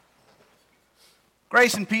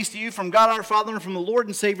Grace and peace to you from God our Father and from the Lord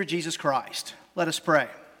and Savior Jesus Christ. Let us pray.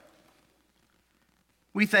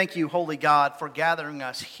 We thank you, Holy God, for gathering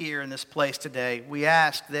us here in this place today. We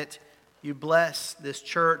ask that you bless this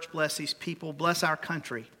church, bless these people, bless our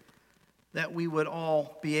country, that we would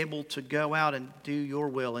all be able to go out and do your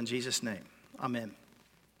will in Jesus' name. Amen.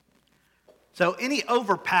 So, any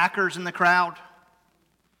overpackers in the crowd?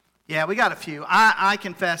 Yeah, we got a few. I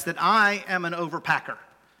confess that I am an overpacker.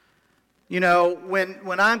 You know,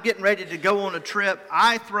 when I'm getting ready to go on a trip,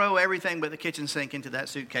 I throw everything but the kitchen sink into that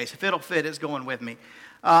suitcase. If it'll fit, it's going with me.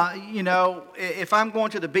 If I'm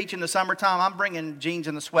going to the beach in the summertime, I'm bringing jeans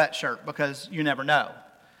and a sweatshirt because you never know.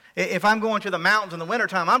 If I'm going to the mountains in the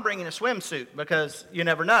wintertime, I'm bringing a swimsuit because you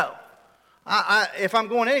never know. If I'm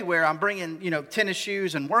going anywhere, I'm bringing, tennis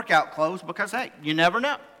shoes and workout clothes because, hey, you never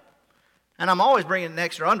know. And I'm always bringing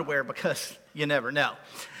extra underwear because you never know.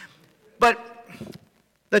 But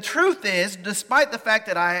the truth is, despite the fact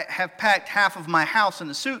that I have packed half of my house in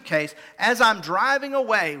a suitcase, as I'm driving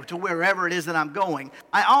away to wherever it is that I'm going,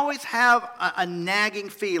 I always have a nagging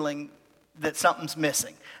feeling that something's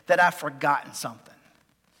missing, that I've forgotten something.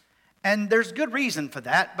 And there's good reason for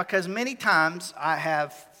that, because many times I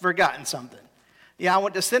have forgotten something. I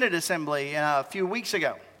went to Synod Assembly a few weeks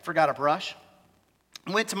ago, forgot a brush.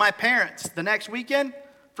 Went to my parents the next weekend,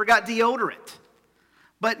 forgot deodorant.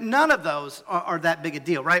 But none of those are that big a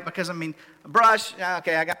deal, right? Because, a brush,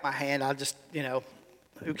 okay, I got my hand. I'll just,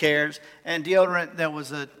 who cares? And deodorant, there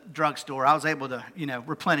was a drugstore. I was able to,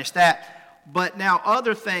 replenish that. But now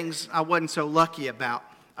other things I wasn't so lucky about,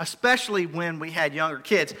 especially when we had younger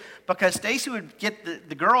kids. Because Stacy would get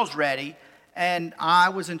the girls ready, and I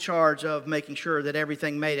was in charge of making sure that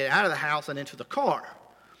everything made it out of the house and into the car.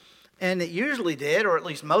 And it usually did, or at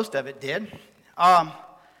least most of it did.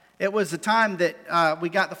 It was the time that we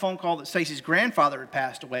got the phone call that Stacy's grandfather had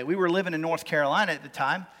passed away. We were living in North Carolina at the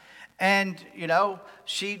time. And,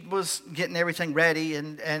 she was getting everything ready,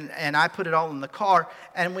 and I put it all in the car.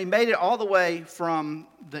 And we made it all the way from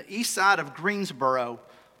the east side of Greensboro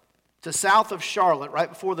to south of Charlotte, right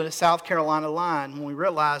before the South Carolina line, when we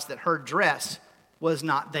realized that her dress was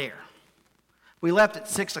not there. We left at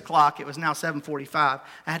 6 o'clock. It was now 7:45.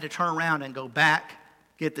 I had to turn around and go back,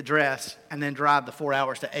 get the dress, and then drive the 4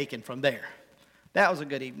 hours to Aiken from there. That was a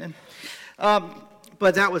good evening.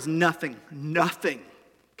 But that was nothing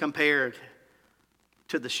compared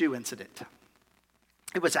to the shoe incident.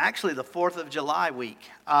 It was actually the 4th of July week.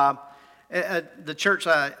 At the church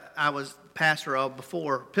I was pastor of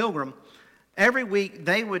before, Pilgrim, every week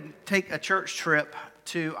they would take a church trip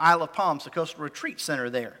to Isle of Palms, the Coastal Retreat Center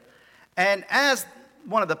there. And as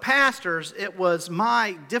one of the pastors, it was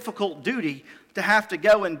my difficult duty to have to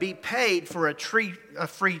go and be paid for a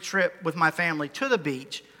free trip with my family to the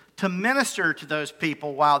beach to minister to those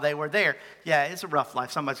people while they were there. Yeah, it's a rough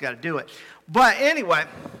life. Somebody's got to do it. But anyway,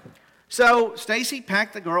 so Stacy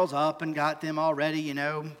packed the girls up and got them all ready,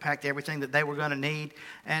 packed everything that they were going to need.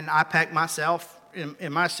 And I packed myself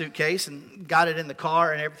in my suitcase and got it in the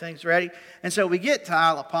car, and everything's ready. And so we get to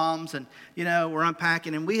Isle of Palms, and, we're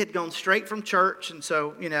unpacking. And we had gone straight from church. And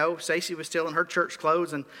so, Stacy was still in her church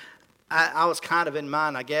clothes, and I was kind of in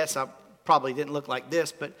mine, I guess. I probably didn't look like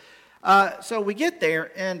this. But so we get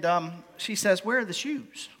there, and she says, "Where are the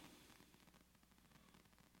shoes?"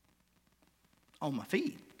 On my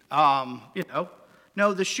feet. No,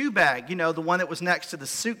 the shoe bag, the one that was next to the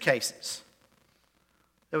suitcases.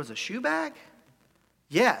 There was a shoe bag?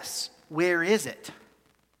 Yes. Where is it?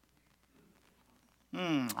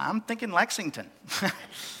 I'm thinking Lexington.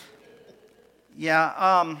 Yeah,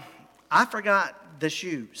 I forgot the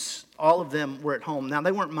shoes. All of them were at home. Now,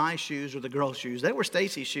 they weren't my shoes or the girls' shoes. They were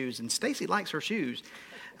Stacy's shoes, and Stacy likes her shoes.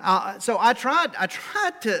 So I tried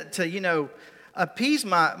to appease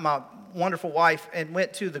my wonderful wife and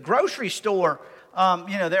went to the grocery store,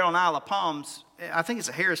 there on Isle of Palms. I think it's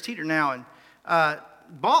a Harris Teeter now, and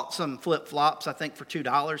bought some flip-flops, I think, for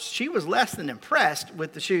 $2. She was less than impressed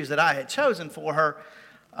with the shoes that I had chosen for her.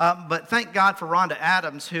 But thank God for Rhonda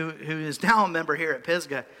Adams, who is now a member here at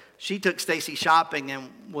Pisgah. She took Stacy shopping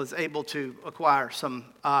and was able to acquire some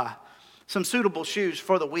suitable shoes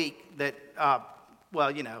for the week that,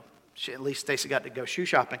 at least Stacy got to go shoe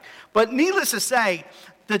shopping. But needless to say,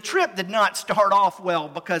 the trip did not start off well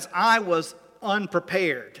because I was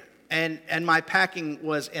unprepared and my packing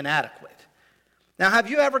was inadequate. Now,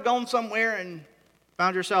 have you ever gone somewhere and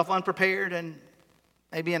found yourself unprepared and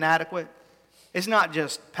maybe inadequate? It's not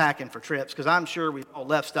just packing for trips, because I'm sure we've all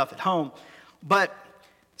left stuff at home. But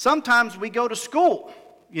sometimes we go to school,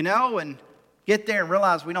 and get there and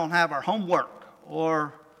realize we don't have our homework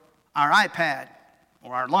or our iPad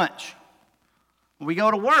or our lunch We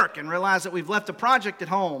go to work and realize that we've left a project at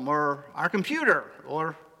home, or our computer,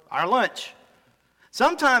 or our lunch.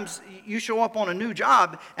 Sometimes you show up on a new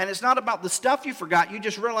job, and it's not about the stuff you forgot. You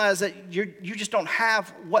just realize that you just don't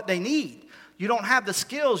have what they need. You don't have the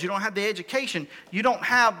skills. You don't have the education. You don't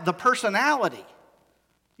have the personality.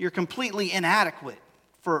 You're completely inadequate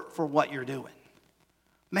for what you're doing.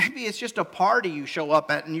 Maybe it's just a party you show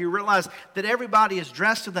up at, and you realize that everybody is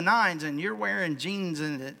dressed to the nines, and you're wearing jeans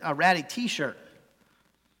and a ratty t-shirt.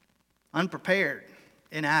 Unprepared,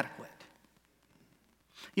 inadequate.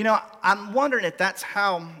 You know, I'm wondering if that's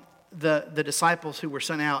how the disciples who were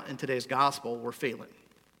sent out in today's gospel were feeling.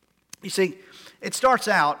 You see, it starts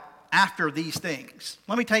out after these things.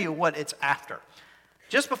 Let me tell you what it's after.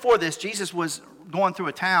 Just before this, Jesus was going through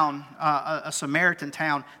a town, a Samaritan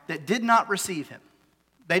town, that did not receive him.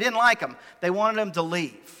 They didn't like him. They wanted him to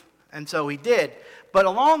leave. And so he did. But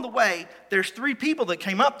along the way, there's 3 people that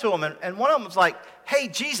came up to him, and one of them was like, "Hey,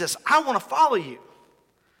 Jesus, I want to follow you."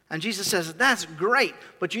 And Jesus says, "That's great,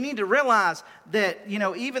 but you need to realize that,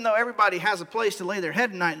 even though everybody has a place to lay their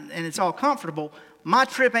head at night and it's all comfortable, my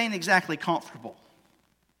trip ain't exactly comfortable.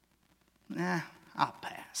 I'll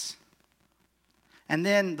pass." And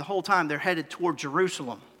then the whole time they're headed toward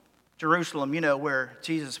Jerusalem. Jerusalem, where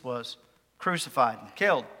Jesus was crucified and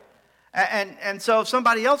killed. And so if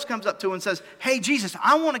somebody else comes up to him and says, "Hey, Jesus,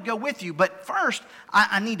 I want to go with you, but first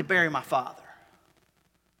I need to bury my father."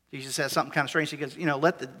 Jesus says something kind of strange. He goes,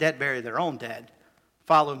 "Let the dead bury their own dead.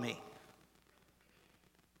 Follow me."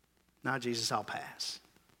 "No, Jesus, I'll pass."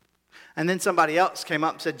 And then somebody else came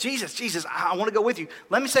up and said, Jesus, I want to go with you.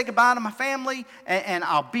 Let me say goodbye to my family, and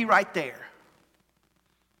I'll be right there."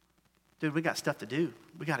 "Dude, we got stuff to do.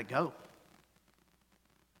 We got to go."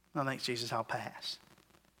 "No, thanks, Jesus, I'll pass."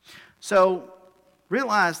 So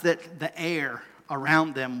realize that the air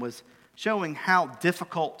around them was showing how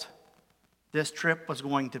difficult this trip was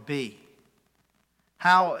going to be.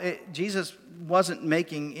 Jesus wasn't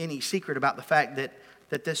making any secret about the fact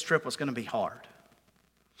that this trip was going to be hard.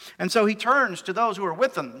 And so he turns to those who are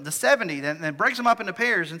with him, the 70, and then breaks them up into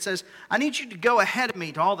pairs and says, "I need you to go ahead of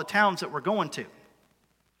me to all the towns that we're going to.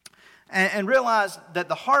 And realize that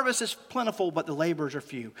the harvest is plentiful, but the laborers are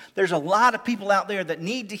few." There's a lot of people out there that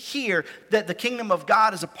need to hear that the kingdom of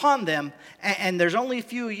God is upon them, and there's only a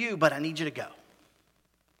few of you, but I need you to go.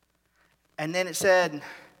 And then it said,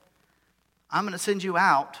 "I'm going to send you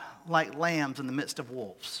out like lambs in the midst of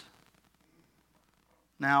wolves."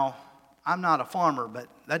 Now, I'm not a farmer, but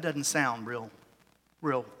that doesn't sound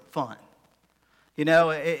real fun. He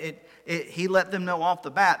let them know off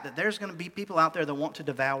the bat that there's going to be people out there that want to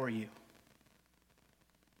devour you,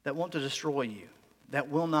 that want to destroy you, that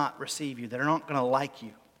will not receive you, that are not going to like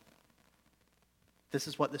you. This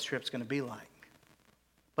is what this trip's going to be like.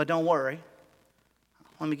 But don't worry.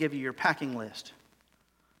 Let me give you your packing list.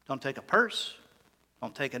 Don't take a purse.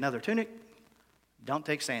 Don't take another tunic. Don't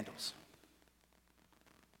take sandals.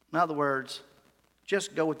 In other words,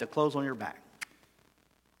 just go with the clothes on your back.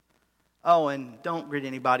 Oh, and don't greet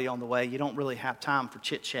anybody on the way. You don't really have time for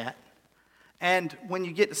chit-chat. And when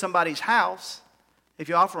you get to somebody's house, if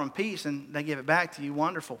you offer them peace and they give it back to you,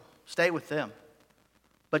 wonderful. Stay with them.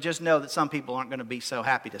 But just know that some people aren't going to be so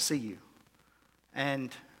happy to see you.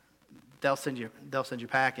 And they'll send you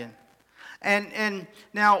packing. And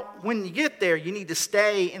now, when you get there, you need to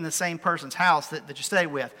stay in the same person's house that you stay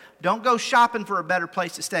with. Don't go shopping for a better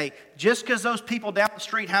place to stay. Just because those people down the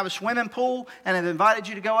street have a swimming pool and have invited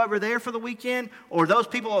you to go over there for the weekend, or those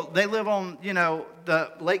people, they live on,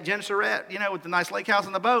 the Lake Gennesaret, with the nice lake house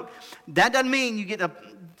and the boat, that doesn't mean you get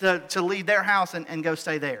to leave their house and go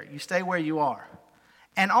stay there. You stay where you are.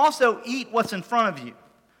 And also, eat what's in front of you.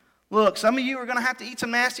 Look, some of you are going to have to eat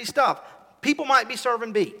some nasty stuff. People might be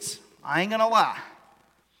serving beets. I ain't going to lie.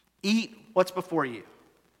 Eat what's before you.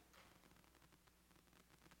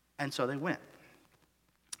 And so they went.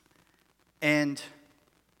 And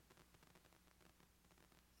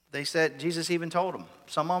they said, Jesus even told them,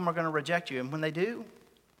 some of them are going to reject you. And when they do,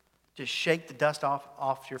 just shake the dust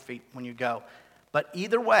off your feet when you go. But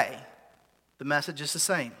either way, the message is the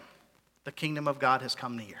same. The kingdom of God has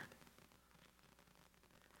come near.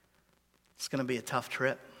 It's going to be a tough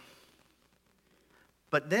trip.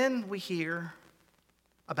 But then we hear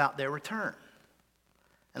about their return.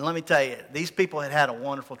 And let me tell you, these people had a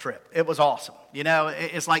wonderful trip. It was awesome.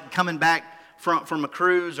 It's like coming back from a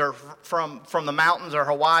cruise or from the mountains or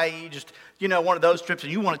Hawaii, just, one of those trips,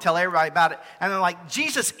 and you want to tell everybody about it. And they're like,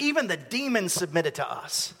 Jesus, even the demons submitted to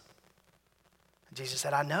us. And Jesus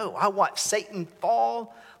said, I know. I watched Satan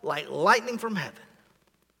fall like lightning from heaven.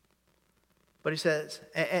 But he says,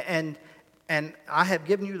 and And I have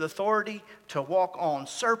given you the authority to walk on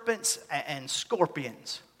serpents and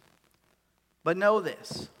scorpions. But know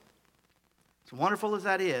this, as wonderful as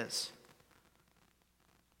that is,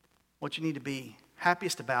 what you need to be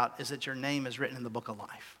happiest about is that your name is written in the book of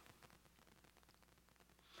life.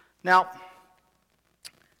 Now,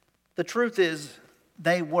 the truth is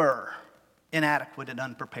they were inadequate and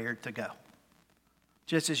unprepared to go.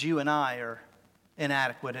 Just as you and I are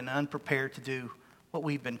inadequate and unprepared to do what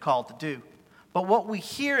we've been called to do. But what we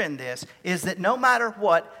hear in this is that no matter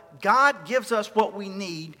what, God gives us what we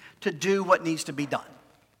need to do what needs to be done.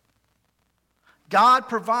 God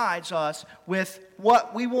provides us with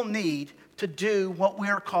what we will need to do what we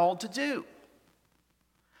are called to do.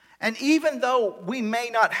 And even though we may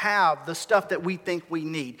not have the stuff that we think we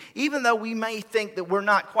need, even though we may think that we're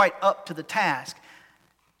not quite up to the task,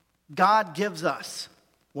 God gives us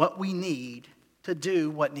what we need to do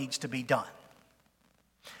what needs to be done.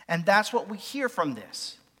 And that's what we hear from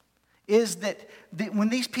this, is that when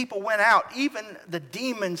these people went out, even the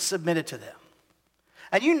demons submitted to them.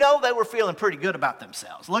 And you know they were feeling pretty good about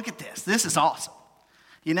themselves. Look at this. This is awesome.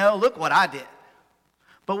 You know, look what I did.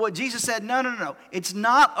 But what Jesus said, no. It's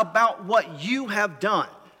not about what you have done.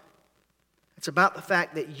 It's about the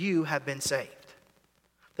fact that you have been saved.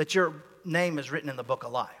 That your name is written in the book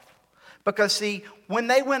of life. Because see, when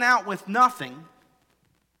they went out with nothing,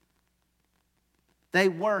 they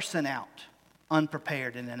were sent out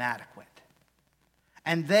unprepared and inadequate.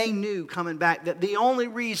 And they knew coming back that the only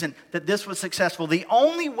reason that this was successful, the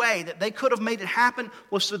only way that they could have made it happen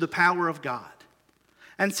was through the power of God.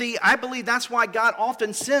 And see, I believe that's why God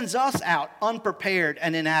often sends us out unprepared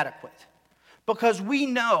and inadequate. Because we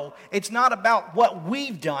know it's not about what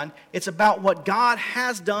we've done, it's about what God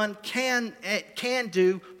has done, can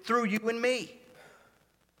do through you and me.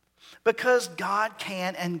 Because God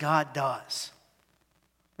can and God does.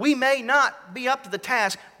 We may not be up to the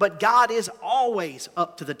task, but God is always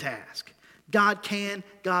up to the task. God can,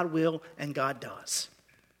 God will, and God does.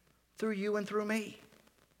 Through you and through me.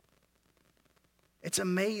 It's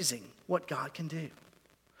amazing what God can do.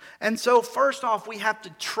 And so first off, we have to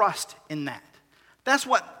trust in that. That's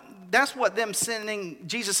what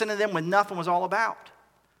Jesus sending them with nothing was all about.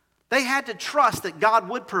 They had to trust that God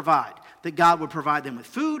would provide. That God would provide them with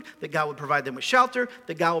food, that God would provide them with shelter,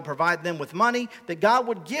 that God would provide them with money, that God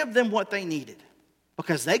would give them what they needed.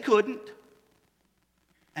 Because they couldn't,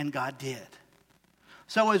 and God did.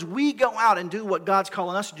 So as we go out and do what God's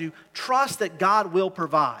calling us to do, trust that God will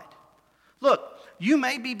provide. Look, you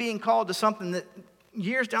may be being called to something that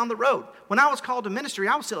years down the road. When I was called to ministry,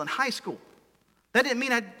 I was still in high school. That didn't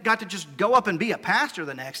mean I got to just go up and be a pastor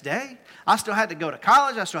the next day. I still had to go to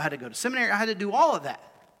college. I still had to go to seminary. I had to do all of that.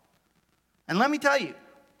 And let me tell you,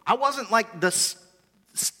 I wasn't like the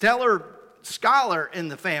stellar scholar in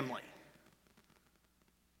the family.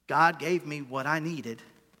 God gave me what I needed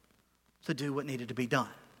to do what needed to be done.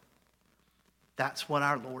 That's what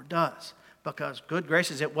our Lord does. Because, good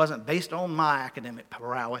gracious, it wasn't based on my academic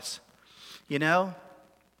prowess, you know?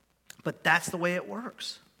 But that's the way it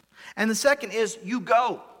works. And the second is you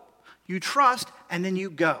go. You trust and then you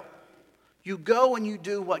go. You go and you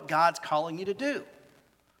do what God's calling you to do.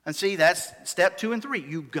 And see, that's step 2 and 3.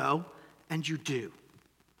 You go and you do.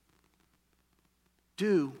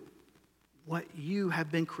 Do what you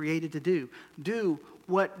have been created to do. Do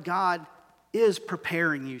what God is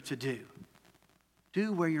preparing you to do.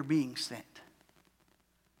 Do where you're being sent.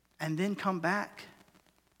 And then come back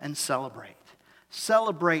and celebrate.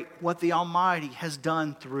 Celebrate what the Almighty has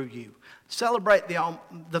done through you. Celebrate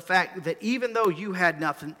the fact that even though you had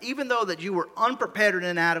nothing, even though that you were unprepared and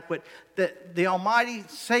inadequate, that the Almighty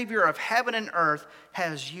Savior of heaven and earth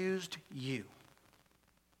has used you.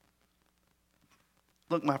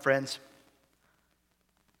 Look, my friends,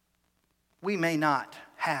 we may not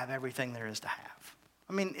have everything there is to have.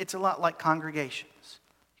 I mean, it's a lot like congregations,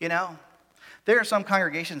 you know? There are some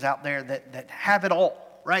congregations out there that have it all.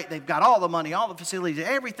 Right? They've got all the money, all the facilities,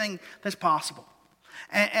 everything that's possible.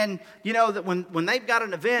 And you know that when they've got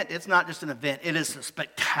an event, it's not just an event. It is a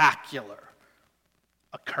spectacular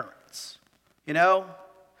occurrence. You know?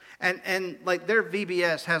 And like their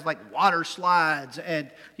VBS has like water slides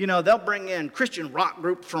and, you know, they'll bring in Christian rock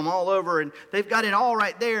groups from all over and they've got it all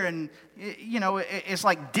right there and, you know, it's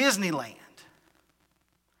like Disneyland.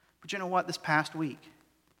 But you know what? This past week,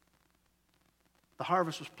 the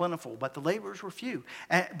harvest was plentiful, but the laborers were few.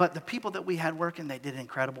 But the people that we had working, they did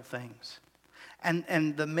incredible things.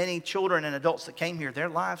 And the many children and adults that came here, their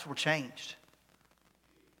lives were changed.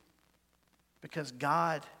 Because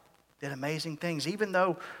God did amazing things. Even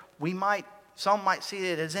though some might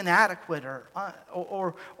see it as inadequate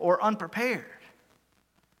or unprepared.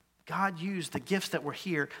 God used the gifts that were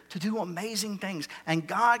here to do amazing things. And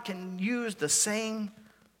God can use the same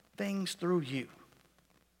things through you.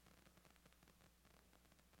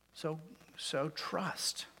 So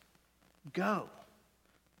trust. Go.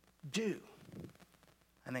 Do.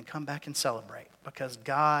 And then come back and celebrate. Because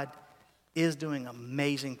God is doing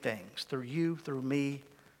amazing things through you, through me,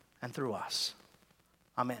 and through us.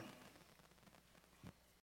 Amen.